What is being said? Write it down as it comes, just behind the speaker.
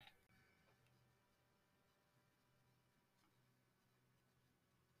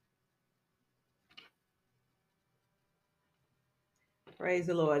Praise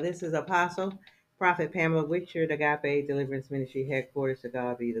the Lord. This is Apostle Prophet Pamela Witcher, the Agape Deliverance Ministry headquarters. To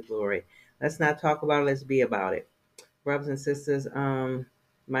God be the glory. Let's not talk about it. Let's be about it, brothers and sisters.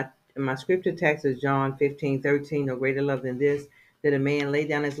 My scripture text is John 15:13. No greater love than this, that a man lay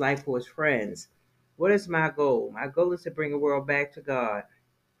down his life for his friends. What is my goal? My goal is to bring the world back to God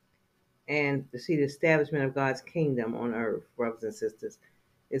and to see the establishment of God's kingdom on earth, brothers and sisters.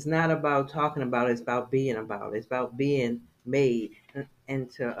 It's not about talking about it, it's about being about it. It's about being made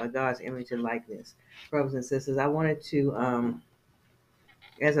into God's image and likeness. Brothers and sisters, I wanted to,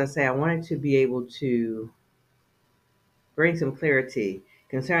 as I say, I wanted to be able to bring some clarity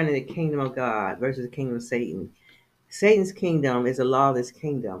concerning the kingdom of God versus the kingdom of Satan. Satan's kingdom is a lawless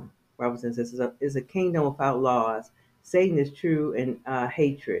kingdom, brothers and sisters. It's a kingdom without laws. Satan is true and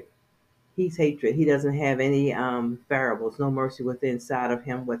hatred. He's hatred. He doesn't have any variables, no mercy within inside of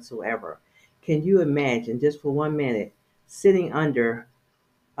him whatsoever. Can you imagine, just for 1 minute, sitting under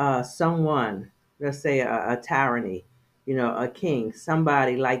someone, let's say a tyranny, a king,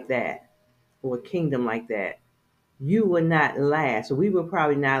 somebody like that, or a kingdom like that? You would not last. We would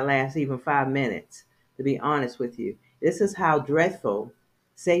probably not last even 5 minutes, to be honest with you. This is how dreadful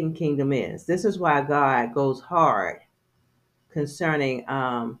Satan kingdom is. This is why God goes hard concerning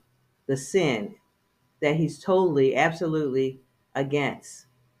the sin that he's totally, absolutely against,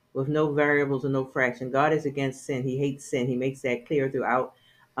 with no variables or no fraction. God is against sin. He hates sin. He makes that clear throughout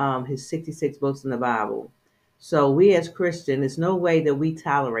his 66 books in the Bible. So we as Christians, there's no way that we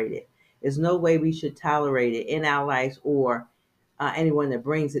tolerate it. There's no way we should tolerate it in our lives or anyone that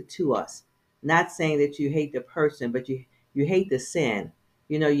brings it to us. Not saying that you hate the person, but you hate the sin.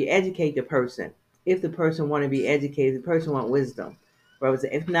 You educate the person. If the person want to be educated, the person want wisdom. Brothers,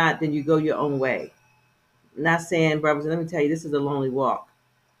 if not, then you go your own way. Not saying, brothers, let me tell you, this is a lonely walk.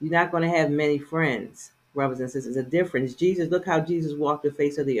 You're not going to have many friends, brothers and sisters. A difference. Jesus, look how Jesus walked the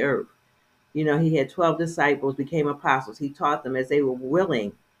face of the earth. He had 12 disciples, became apostles. He taught them as they were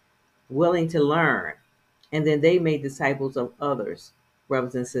willing to learn. And then they made disciples of others,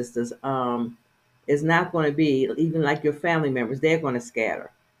 brothers and sisters. It's not going to be even like your family members. They're going to scatter.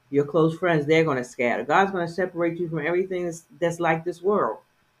 Your close friends, they're going to scatter. God's going to separate you from everything that's like this world.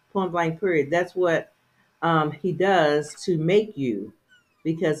 Point blank period. That's what he does to make you,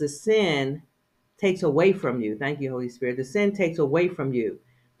 because the sin takes away from you. Thank you, Holy Spirit. The sin takes away from you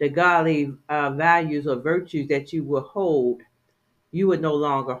the godly values or virtues that you will hold. You would no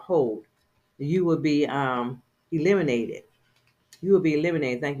longer hold. You would be eliminated. You would be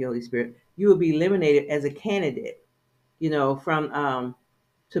eliminated. Thank you, Holy Spirit. You would be eliminated as a candidate, from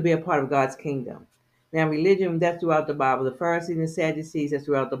to be a part of God's kingdom. Now, religion, that's throughout the Bible. The Pharisees and Sadducees, that's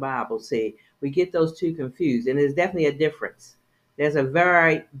throughout the Bible. See, we get those two confused, and there's definitely a difference. There's a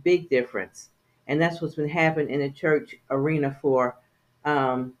very big difference, and that's what's been happening in the church arena for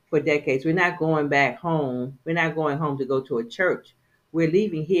decades. We're not going back home. We're not going home to go to a church. We're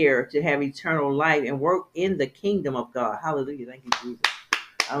leaving here to have eternal life and work in the kingdom of God. Hallelujah. Thank you, Jesus.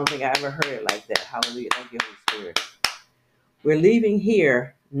 I don't think I ever heard it like that. Hallelujah. Thank you, Holy Spirit. We're leaving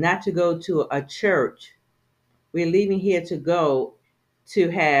here not to go to a church. We're leaving here to go to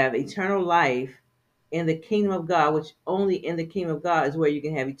have eternal life in the kingdom of God, which only in the kingdom of God is where you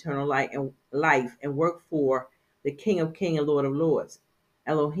can have eternal life and work for the King of Kings and Lord of Lords,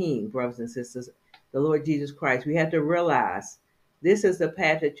 Elohim, brothers and sisters, the Lord Jesus Christ. We have to realize this is the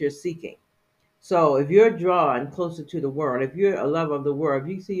path that you're seeking. So if you're drawn closer to the world, if you're a lover of the world, if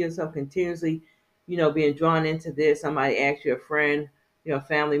you see yourself continuously, being drawn into this, somebody asks you, a friend, a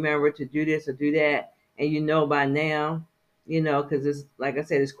family member, to do this or do that, and by now, because it's like I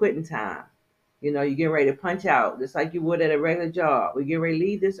said, it's quitting time. You get ready to punch out, just like you would at a regular job. We get ready to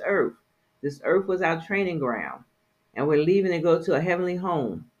leave this earth. This earth was our training ground, and we're leaving to go to a heavenly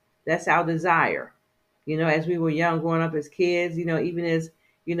home. That's our desire. As we were young, growing up as kids, even as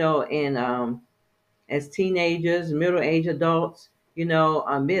in as teenagers, middle-aged adults,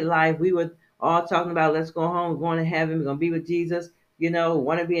 midlife, we were all talking about, let's go home, we're going to heaven, we're going to be with Jesus,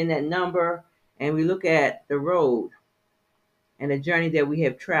 want to be in that number. And we look at the road and the journey that we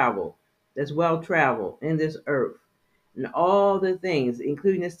have traveled, that's well traveled in this earth. And all the things,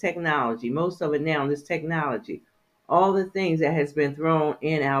 including this technology, most of it now, this technology, all the things that has been thrown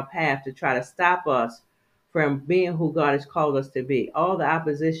in our path to try to stop us from being who God has called us to be. All the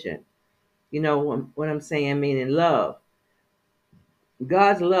opposition, what I'm saying, meaning love.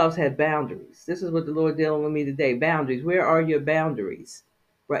 God's loves have boundaries. This is what the Lord dealing with me today. Boundaries. Where are your boundaries?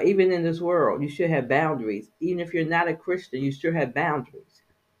 Right? Even in this world, you should have boundaries. Even if you're not a Christian, you should have boundaries.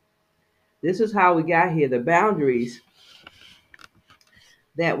 This is how we got here. The boundaries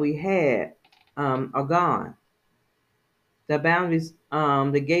that we had are gone. The boundaries,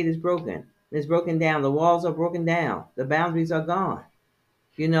 the gate is broken. It's broken down. The walls are broken down. The boundaries are gone.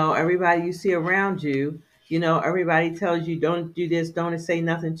 Everybody you see around you, everybody tells you don't do this, don't say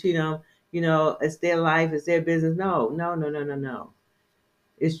nothing to them. It's their life, it's their business. No, no, no, no, no, no.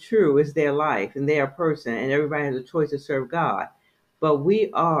 It's true, it's their life and they're a person, and everybody has a choice to serve God. But we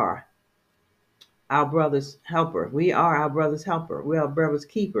are our brother's helper. We are our brother's helper. We are our brother's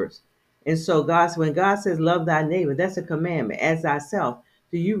keepers. And so when God says love thy neighbor, that's a commandment, as thyself.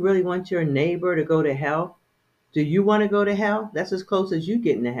 Do you really want your neighbor to go to hell? Do you want to go to hell? That's as close as you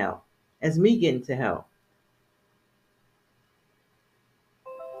getting to hell, as me getting to hell.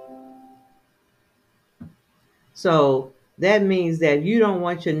 So that means that you don't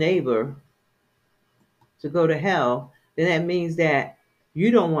want your neighbor to go to hell, then that means that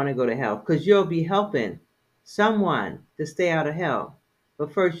you don't want to go to hell because you'll be helping someone to stay out of hell.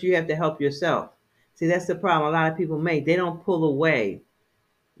 But first, you have to help yourself. See, that's the problem a lot of people make. They don't pull away,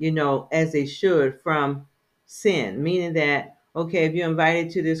 as they should from sin, meaning that, okay, if you're invited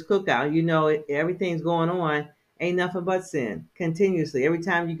to this cookout, everything's going on, ain't nothing but sin continuously every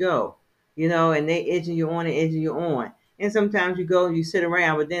time you go, and they edging you on and edging you on. And sometimes you go and you sit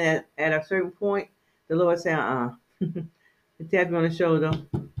around, but then at a certain point, the Lord said, tap you on the shoulder.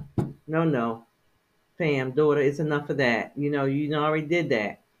 No, no, Pam, daughter, it's enough of that. You already did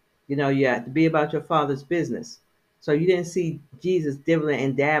that. You have to be about your father's business. So you didn't see Jesus dibbling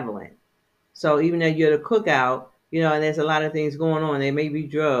and dabbling. So even though you're at a cookout, and there's a lot of things going on, there may be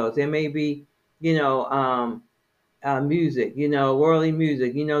drugs, there may be, music, worldly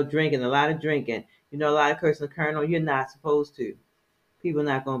music, drinking, a lot of drinking, a lot of cursing occurring on. You're not supposed to. People are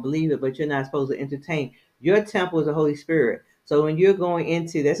not going to believe it, but you're not supposed to entertain. Your temple is the Holy Spirit. So when you're going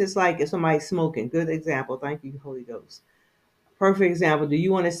into that's just like if somebody's smoking. Good example. Thank you, Holy Ghost. Perfect example. Do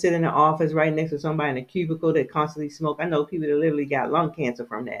you want to sit in the office right next to somebody in a cubicle that constantly smoke? I know people that literally got lung cancer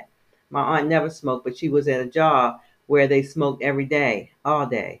from that. My aunt never smoked, but she was at a job where they smoked every day, all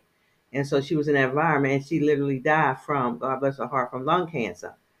day. And so she was in that environment and she literally died from, God bless her heart, from lung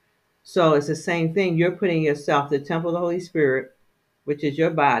cancer. So it's the same thing. You're putting yourself, the temple of the Holy Spirit, which is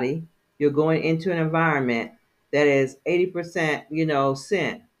your body. You're going into an environment that is 80%,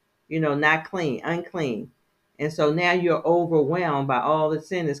 sin, not clean, unclean. And so now you're overwhelmed by all the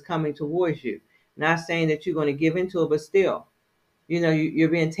sin that's coming towards you. Not saying that you're going to give into it, but still, you're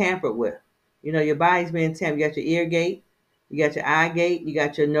being tampered with. Your body's being tampered. You got your ear gate, you got your eye gate, you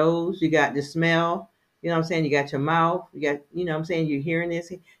got your nose, you got the smell. You know what I'm saying? You got your mouth, you got, what I'm saying? You're hearing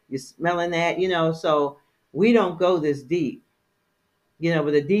this, you're smelling that, so we don't go this deep.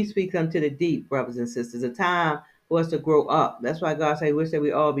 But the deep speaks unto the deep, brothers and sisters. A time for us to grow up. That's why God said, "I wish that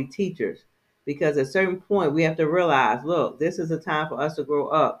we all be teachers," because at a certain point we have to realize, look, this is a time for us to grow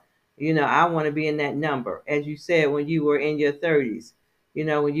up. I want to be in that number, as you said when you were in your 30s.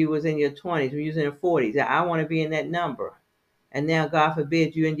 When you was in your 20s, when you was in your 40s. I want to be in that number. And now, God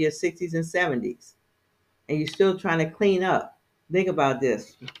forbid, you in your 60s and 70s, and you're still trying to clean up. Think about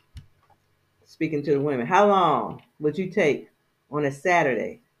this. Speaking to the women, how long would you take on a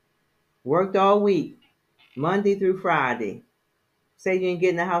Saturday? Worked all week, Monday through Friday. Say you ain't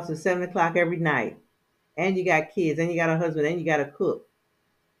get in the house at 7 o'clock every night. And you got kids, and you got a husband, and you got to cook.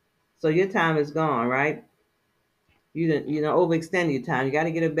 So your time is gone, right? You know, overextend your time. You got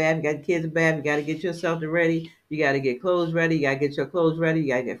to get a bath. You got the kids a bath. You got to get yourself ready. You got to get clothes ready. You got to get your clothes ready. You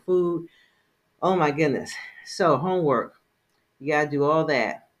got to get food. Oh my goodness. So homework. You got to do all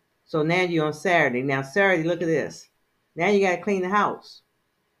that. So now you're on Saturday. Now Saturday, look at this. Now you got to clean the house.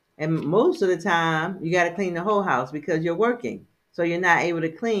 And most of the time, you got to clean the whole house because you're working. So you're not able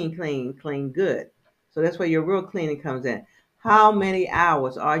to clean good. So that's where your real cleaning comes in. How many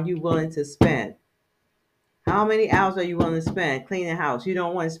hours are you willing to spend? How many hours are you willing to spend cleaning the house? You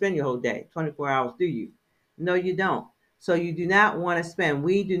don't want to spend your whole day, 24 hours, do you? No, you don't. So you do not want to spend,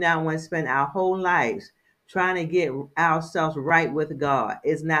 we do not want to spend our whole lives trying to get ourselves right with God.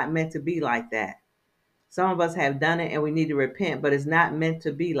 It's not meant to be like that. Some of us have done it and we need to repent, but it's not meant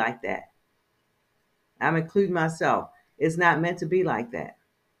to be like that. I'm including myself. It's not meant to be like that.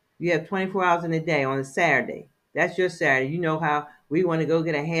 You have 24 hours in a day on a Saturday. That's your Saturday. You know how we want to go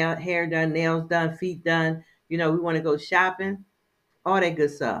get a hair done, nails done, feet done. We want to go shopping, all that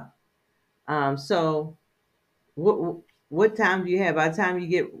good stuff. So what time do you have? By the time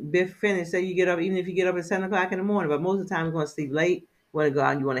you get finished, say you get up, even if you get up at 7 o'clock in the morning, but most of the time you're going to sleep late. You want to go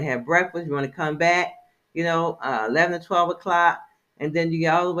out and you want to have breakfast. You want to come back, 11 to 12 o'clock. And then you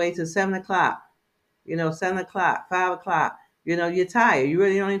get all the way to 7 o'clock. 7 o'clock, 5 o'clock, you're tired. You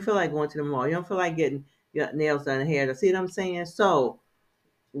really don't even feel like going to the mall. You don't feel like getting your nails done and hair done. See what I'm saying? So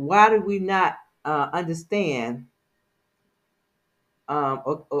why do we not understand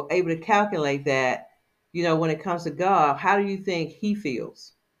or able to calculate that, when it comes to God, how do you think he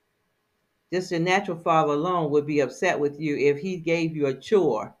feels? Just your natural father alone would be upset with you if he gave you a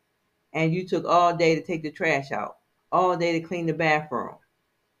chore and you took all day to take the trash out, all day to clean the bathroom.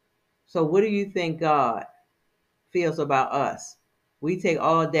 So what do you think God feels about us? We take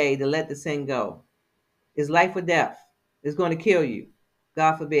all day to let the sin go. It's life or death. It's going to kill you.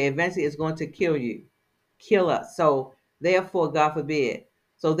 God forbid. Eventually, it's going to kill you, kill us. So therefore, God forbid.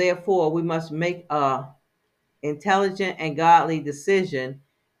 So therefore, we must make a intelligent and godly decision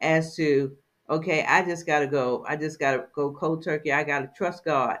as to, okay, I just got to go. I just got to go cold turkey. I got to trust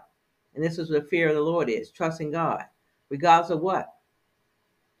God. And this is what fear of the Lord is, trusting God, regardless of what.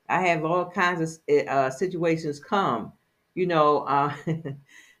 I have all kinds of situations come, you know, uh,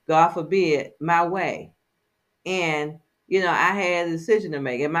 God forbid, my way. And, I had a decision to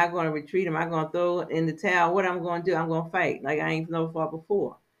make. Am I going to retreat? Am I going to throw in the towel? What I'm going to do? I'm going to fight like I ain't never fought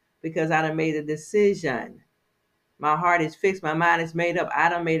before because I done made a decision. My heart is fixed. My mind is made up. I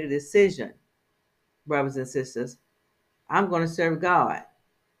done made a decision, brothers and sisters. I'm going to serve God.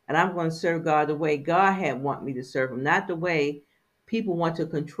 And I'm going to serve God the way God had want me to serve him, not the way people want to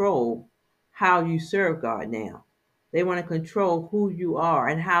control how you serve God now. They want to control who you are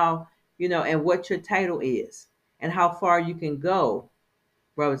and how, and what your title is and how far you can go,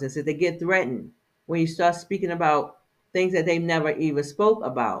 brothers and sisters. They get threatened when you start speaking about things that they never even spoke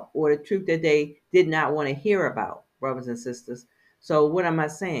about or the truth that they did not want to hear about, brothers and sisters. So what am I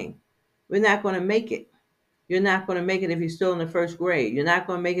saying? We're not going to make it. You're not going to make it if you're still in the first grade. You're not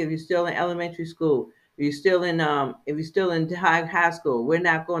going to make it if you're still in elementary school. If you're still in high school. We're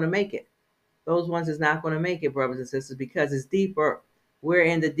not going to make it. Those ones is not going to make it, brothers and sisters, because it's deeper. We're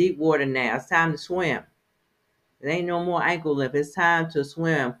in the deep water now. It's time to swim. It ain't no more ankle lift. It's time to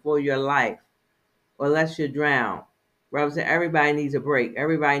swim for your life, or else you drown. Brothers, everybody needs a break.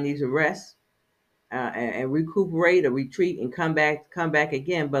 Everybody needs a rest, and recuperate or retreat and come back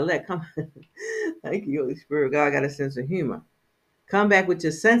again. But thank you, Holy Spirit. God got a sense of humor. Come back with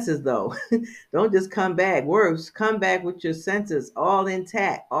your senses, though. Don't just come back. Worse, come back with your senses all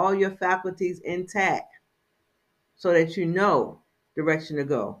intact, all your faculties intact, so that you know direction to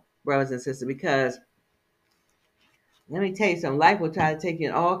go, brothers and sisters. Because let me tell you something, life will try to take you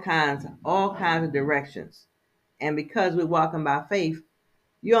in all kinds of directions. And because we're walking by faith,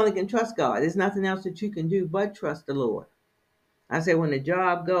 you only can trust God. There's nothing else that you can do but trust the Lord. I say when the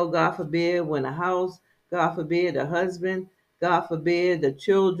job go, God forbid, when the house, God forbid, the husband, God forbid, the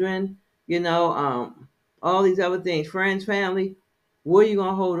children, all these other things, friends, family, what are you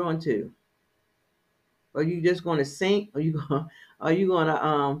gonna hold on to? Are you just gonna sink? Are you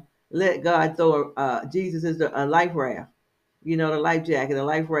gonna let God throw Jesus is a life raft, the life jacket, the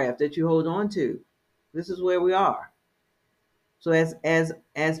life raft that you hold on to? This is where we are. So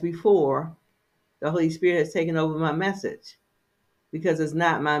as before, the Holy Spirit has taken over my message. Because it's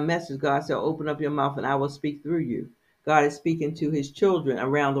not my message. God said, open up your mouth and I will speak through you. God is speaking to his children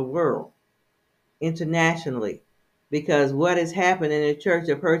around the world, internationally. Because what has happened in the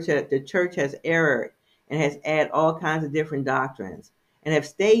church has erred and has added all kinds of different doctrines and have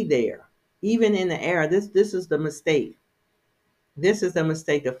stayed there. Even in the error, this is the mistake. This is the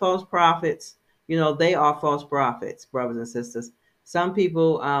mistake. The false prophets, they are false prophets, brothers and sisters. Some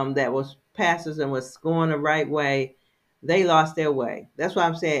people that was pastors and was going the right way, they lost their way. That's why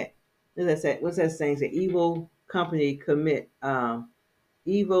I'm saying, what's that saying? Say, evil company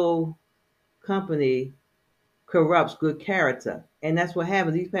corrupts good character. And that's what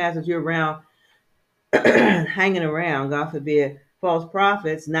happens. These pastors you're around, hanging around, God forbid, false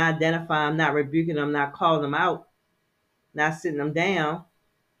prophets, not identifying them, not rebuking them, not calling them out, not sitting them down.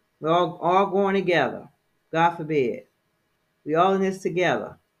 We're all going together. God forbid. We all in this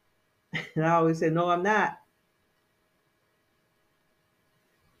together. And I always say, no, I'm not.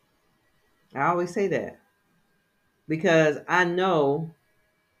 I always say that. Because I know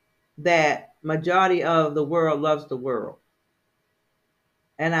that majority of the world loves the world.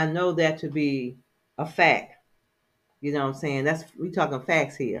 And I know that to be a fact. You know what I'm saying? We talking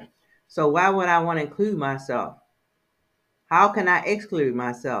facts here. So why would I want to include myself? How can I exclude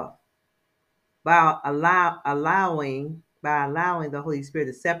myself? By allowing the Holy Spirit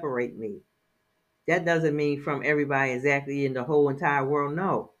to separate me. That doesn't mean from everybody exactly in the whole entire world,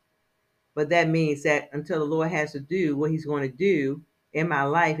 no. But that means that until the Lord has to do what he's going to do in my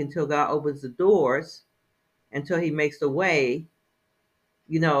life, until God opens the doors, until he makes the way,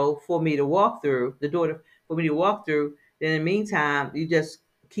 for me to walk through, for me to walk through, then in the meantime, you just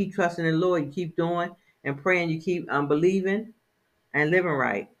keep trusting in the Lord, you keep doing and praying, you keep believing and living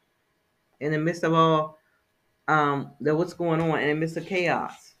right in the midst of all that what's going on in the midst of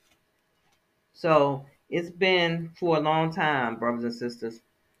chaos. So it's been for a long time, brothers and sisters.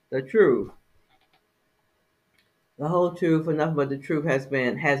 The truth, the whole truth, and nothing but the truth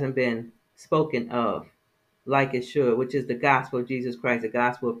hasn't been spoken of like it should, which is the gospel of Jesus Christ, the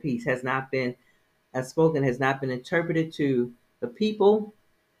gospel of peace, has not been as spoken, has not been interpreted to the people,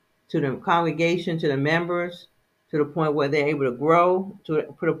 to the congregation, to the members, to the point where they're able to grow, to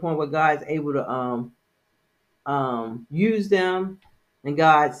the point where God's able to use them. And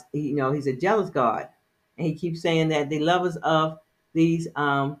God's, He's a jealous God, and He keeps saying that they lovers of these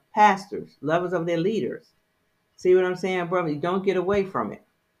pastors, lovers of their leaders. See what I'm saying, brother? You don't get away from it.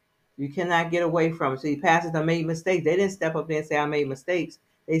 You cannot get away from it. See, pastors that made mistakes. They didn't step up there and say, "I made mistakes."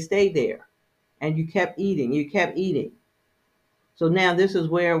 They stayed there, and you kept eating. You kept eating. So now this is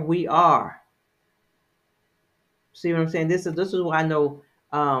where we are. See what I'm saying? This is why I know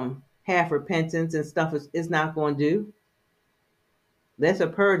half repentance and stuff is not going to do. That's a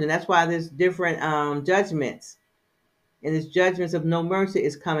purge, and that's why there's different judgments, and this judgments of no mercy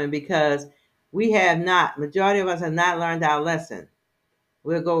is coming because we have not. Majority of us have not learned our lesson.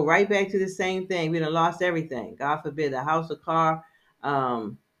 We'll go right back to the same thing. We done lost everything. God forbid, the house, the car,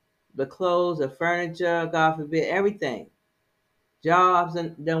 um, the clothes, the furniture. God forbid, everything. Jobs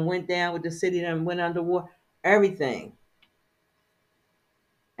and then went down with the city, then went under war. Everything.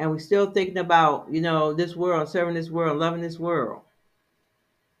 And we're still thinking about, this world, serving this world, loving this world.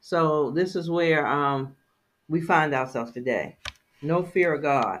 So this is where we find ourselves today. No fear of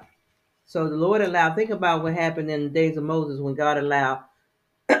God. So the Lord allowed, think about what happened in the days of Moses when God allowed,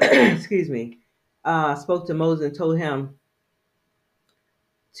 excuse me, spoke to Moses and told him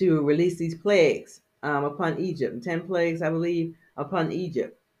to release these plagues upon Egypt, 10 plagues, I believe, upon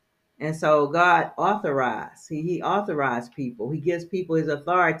Egypt. And so God authorized, he authorized people. He gives people his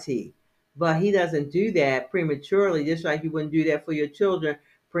authority, but he doesn't do that prematurely, just like you wouldn't do that for your children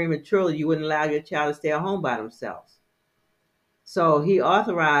prematurely. You wouldn't allow your child to stay at home by themselves. So he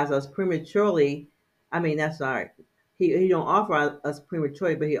authorized us prematurely. I mean, that's all right. He don't authorize us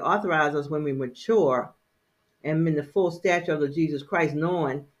prematurely, but he authorized us when we mature and in the full stature of Jesus Christ,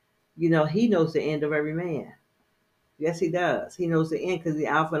 knowing, he knows the end of every man. Yes, he does. He knows the end because he's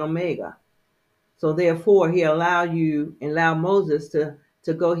Alpha and Omega. So therefore, he allowed Moses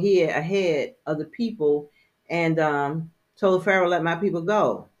to go here ahead of the people and told Pharaoh, "Let my people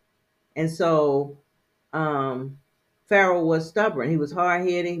go." And so um, Pharaoh was stubborn. He was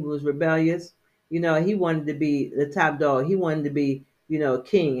hard-headed. He was rebellious. He wanted to be the top dog. He wanted to be,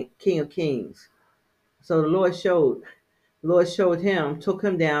 king of kings. So the Lord showed him, took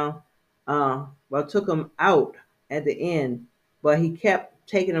him down, took him out at the end, but he kept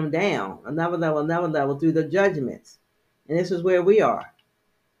taking him down another level through the judgments. And this is where we are.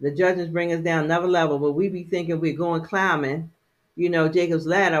 The judgments bring us down another level, but we be thinking we're going climbing, Jacob's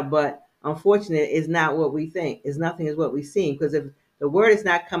ladder, but unfortunately, it's not what we think. It's nothing is what we see. Because if the word is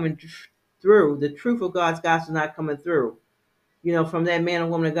not coming through, the truth of God's gospel is not coming through, from that man or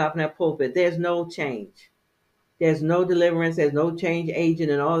woman of God from that pulpit, there's no change. There's no deliverance. There's no change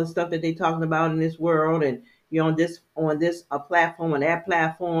agent and all the stuff that they're talking about in this world. And you're on this a platform, on that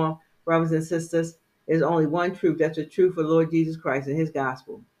platform, brothers and sisters, there's only one truth. That's the truth of Lord Jesus Christ and his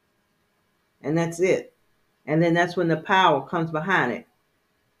gospel. And that's it. And then that's when the power comes behind it.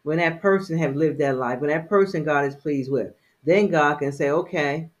 When that person have lived their life, when that person God is pleased with, then God can say,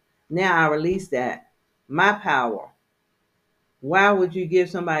 okay, now I release that. My power. Why would you give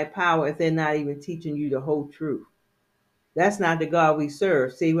somebody power if they're not even teaching you the whole truth? That's not the God we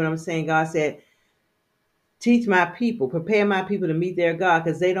serve. See what I'm saying? God said, teach my people, prepare my people to meet their God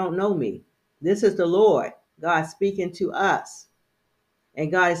because they don't know me. This is the Lord, God speaking to us.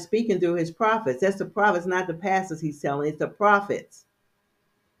 And God is speaking through his prophets. That's the prophets, not the pastors he's telling. It's the prophets,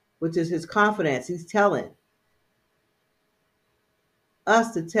 which is his confidence. He's telling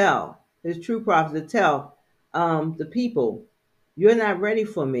us to tell, his true prophets to tell the people, you're not ready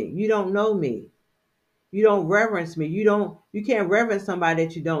for me. You don't know me. You don't reverence me. You can't reverence somebody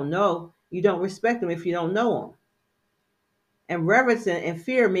that you don't know. You don't respect them if you don't know them. And reverencing and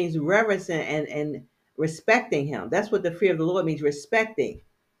fear means reverencing and respecting him. That's what the fear of the Lord means, respecting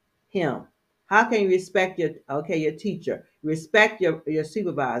him. How can you respect your teacher? You respect your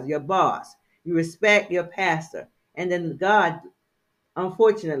supervisor, your boss. You respect your pastor. And then God,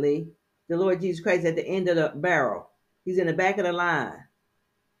 unfortunately, the Lord Jesus Christ at the end of the barrel. He's in the back of the line.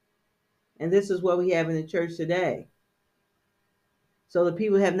 And this is what we have in the church today. So the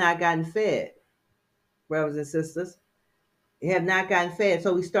people have not gotten fed, brothers and sisters. They have not gotten fed.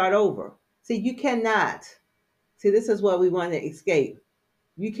 So we start over. See, you cannot. See, this is what we want to escape.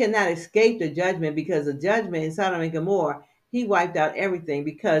 You cannot escape the judgment, because the judgment in Sodom and Gomorrah, he wiped out everything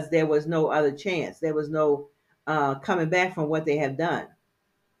because there was no other chance. There was no coming back from what they have done.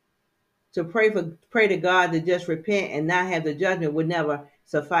 To pray to God to just repent and not have the judgment would never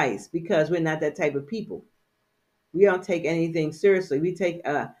suffice, because we're not that type of people. We don't take anything seriously. We take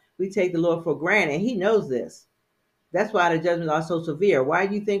the Lord for granted, and He knows this. That's why the judgments are so severe. Why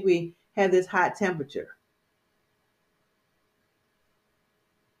do you think we have this hot temperature?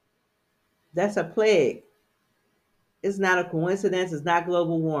 That's a plague. It's not a coincidence. It's not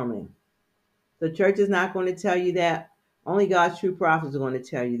global warming. The church is not going to tell you that. Only God's true prophets are going to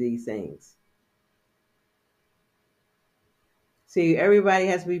tell you these things. See, everybody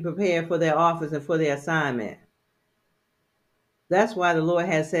has to be prepared for their office and for their assignment. That's why the Lord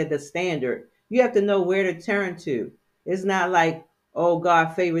has said the standard. You have to know where to turn to. It's not like, oh,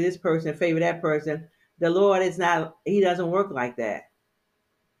 God favor this person, favor that person. The Lord is not, He doesn't work like that.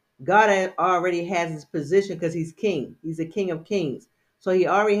 God already has His position because He's king. He's the King of kings. So He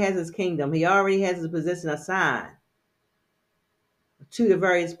already has His kingdom. He already has His position assigned to the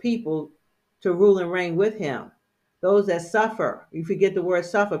various people to rule and reign with Him. Those that suffer, you forget the word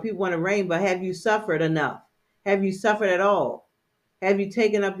suffer. People want to reign, but have you suffered enough? Have you suffered at all? Have you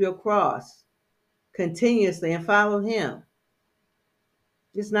taken up your cross continuously and followed Him?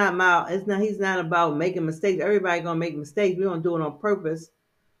 It's not about, He's not about making mistakes. Everybody gonna make mistakes. We don't do it on purpose.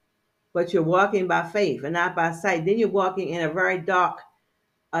 But you're walking by faith and not by sight. Then you're walking in a very dark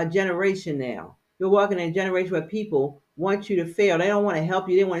generation now. You're walking in a generation where people want you to fail. They don't want to help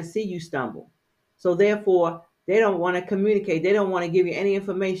you. They want to see you stumble. So therefore, they don't want to communicate. They don't want to give you any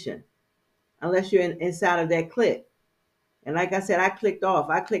information unless you're inside of that clique. And like I said, I clicked off.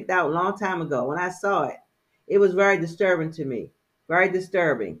 I clicked out a long time ago. When I saw it, it was very disturbing to me. Very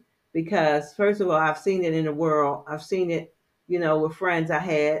disturbing. Because first of all, I've seen it in the world. I've seen it, with friends I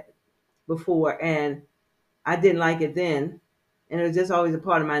had before, and I didn't like it then. And it was just always a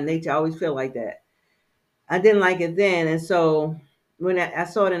part of my nature. I always feel like that. I didn't like it then. And so when I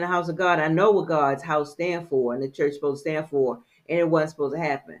saw it in the house of God, I know what God's house stand for and the church supposed to stand for, and it wasn't supposed to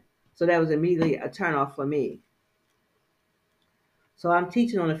happen. So that was immediately a turnoff for me. So I'm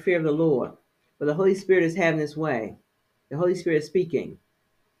teaching on the fear of the Lord. But the Holy Spirit is having His way. The Holy Spirit is speaking.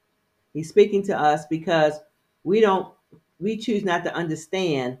 He's speaking to us because we choose not to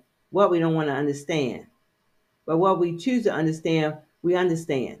understand what we don't want to understand. But what we choose to understand, we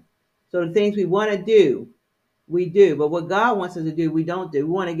understand. So the things we want to do, we do. But what God wants us to do, we don't do.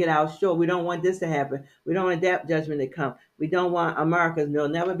 We want to get out short. We don't want this to happen. We don't want that judgment to come. We don't want America will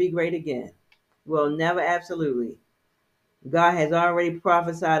never be great again. Will never, absolutely. God has already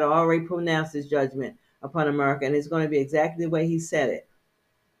prophesied or already pronounced His judgment upon America, and it's going to be exactly the way He said it.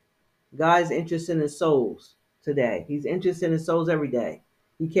 God is interested in souls today. He's interested in souls every day.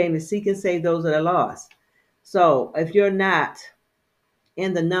 He came to seek and save those that are lost. So if you're not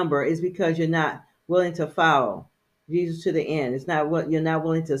in the number, it's because you're not willing to follow Jesus to the end. It's not what you're not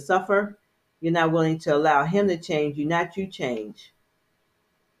willing to suffer. You're not willing to allow Him to change you, not you change.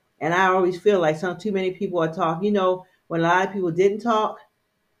 And I always feel like too many people are talking. When a lot of people didn't talk,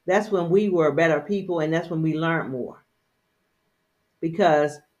 that's when we were better people, and that's when we learned more.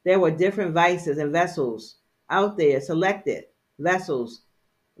 Because there were different vices and vessels out there, selected vessels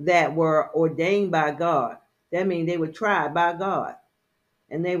that were ordained by God. That means they were tried by God,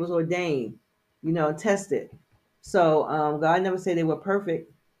 and they was ordained, tested. So God never said they were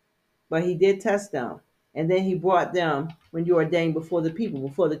perfect, but He did test them. And then He brought them when you ordained before the people,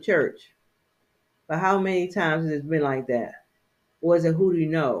 before the church. But how many times has it been like that? Or is it who do you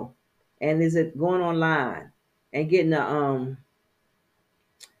know? And is it going online and getting a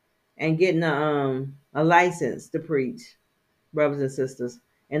license to preach, brothers and sisters?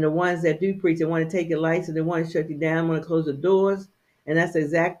 And the ones that do preach, they want to take your license, they want to shut you down, want to close the doors, and that's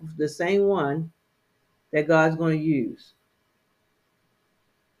exactly the same one that God's going to use.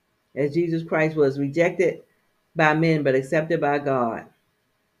 As Jesus Christ was rejected by men but accepted by God.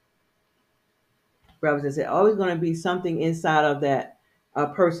 Brothers and sisters, always going to be something inside of that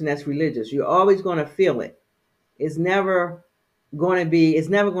person that's religious. You're always going to feel it. It's never going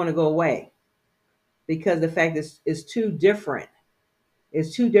to go away, because the fact is it's too different.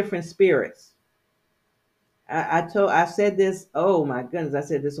 It's two different spirits. I said this, oh my goodness, I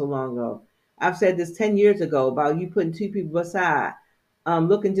said this so long ago. I've said this 10 years ago about you putting two people beside,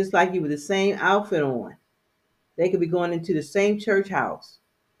 looking just like you with the same outfit on. They could be going into the same church house.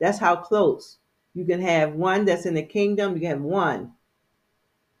 That's how close. You can have one that's in the kingdom. You can have one,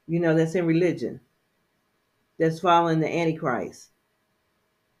 that's in religion, that's following the Antichrist.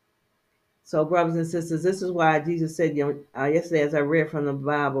 So, brothers and sisters, this is why Jesus said, yesterday as I read from the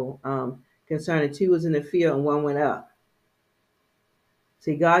Bible, concerning two was in the field and one went up.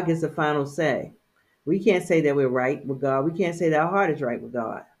 See, God gets the final say. We can't say that we're right with God. We can't say that our heart is right with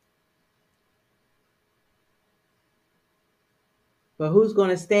God. But who's going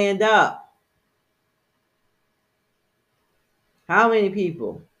to stand up? How many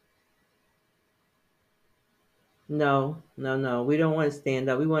people? No, no, no. We don't want to stand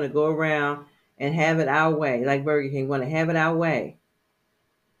up. We want to go around and have it our way, like Burger King. We want to have it our way.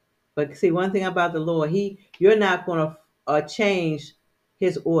 But see, one thing about the Lord, you're not going to change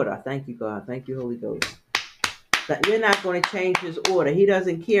His order. Thank you, God. Thank you, Holy Ghost. But you're not going to change His order. He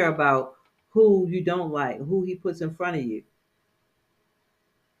doesn't care about who you don't like, who He puts in front of you,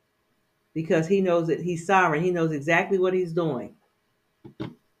 because He knows that He's sovereign. He knows exactly what He's doing,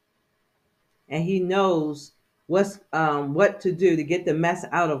 and He knows what to do to get the mess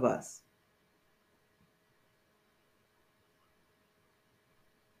out of us.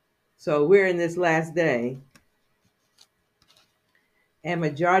 So we're in this last day, and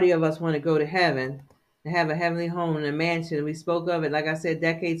majority of us want to go to heaven and have a heavenly home in a mansion. We spoke of it, like I said,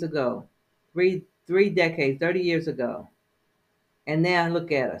 decades ago, three decades, 30 years ago. And now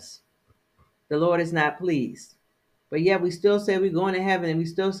look at us. The Lord is not pleased. But yet we still say we're going to heaven, and we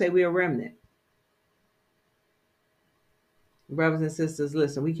still say we're a remnant. Brothers and sisters,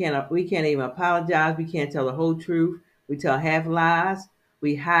 listen, we can't even apologize. We can't tell the whole truth. We tell half lies.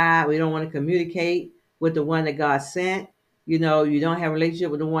 We hide. We don't want to communicate with the one that God sent. You don't have a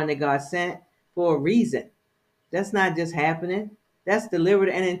relationship with the one that God sent for a reason. That's not just happening. That's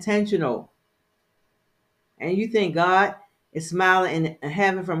deliberate and intentional. And you think God is smiling in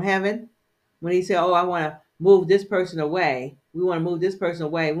heaven from heaven when He said, "Oh, I want to move this person away. We want to move this person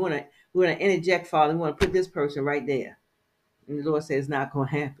away. We want to interject, Father. We want to put this person right there." And the Lord said, "It's not going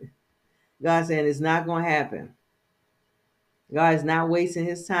to happen." God saying it's not going to happen. God is not wasting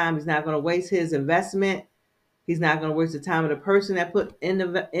His time. He's not going to waste His investment. He's not going to waste the time of the person that put in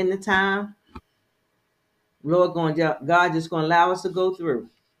the time. God just going to allow us to go through.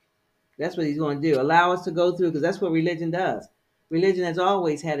 That's what He's going to do. Allow us to go through, because that's what religion does. Religion has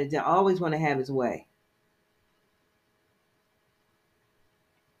always had it. Always want to have its way.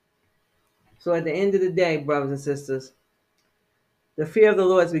 So at the end of the day, brothers and sisters, the fear of the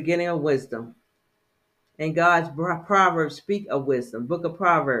Lord is the beginning of wisdom. And God's Proverbs speak of wisdom, book of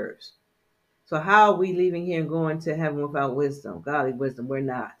Proverbs. So how are we leaving here and going to heaven without wisdom, godly wisdom? We're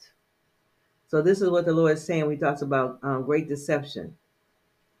not. So this is what the Lord is saying when He talks about great deception.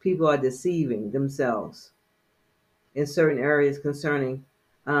 People are deceiving themselves in certain areas concerning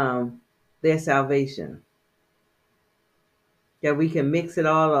their salvation. That we can mix it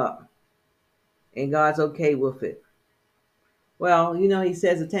all up, and God's okay with it. Well, He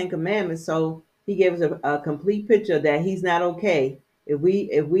says the Ten Commandments, so He gave us a complete picture that He's not okay if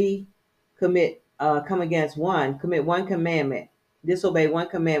we commit commit one commandment, disobey one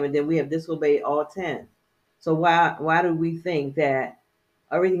commandment, then we have disobeyed all 10. So why do we think that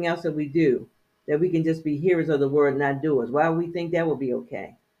everything else that we do, that we can just be hearers of the word, not doers? Why would we think that would be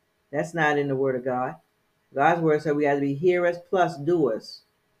okay? That's not in the Word of God. God's word said we have to be hearers plus doers.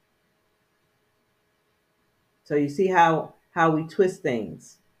 So you see how we twist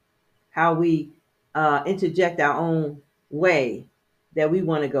things, how we interject our own way that we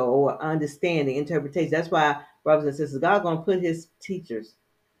want to go, or understanding, interpretation. That's why, brothers and sisters, God's going to put His teachers,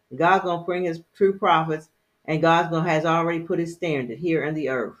 God's going to bring His true prophets, and has already put His standard here on the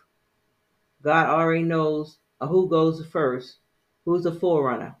earth. God already knows who goes first, who's the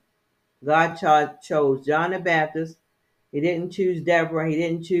forerunner. God chose John the Baptist. He didn't choose Deborah. He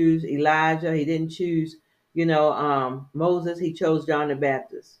didn't choose Elijah. He didn't choose, Moses. He chose John the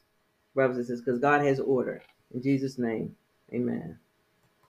Baptist, brothers and sisters, because God has order. In Jesus' name, amen.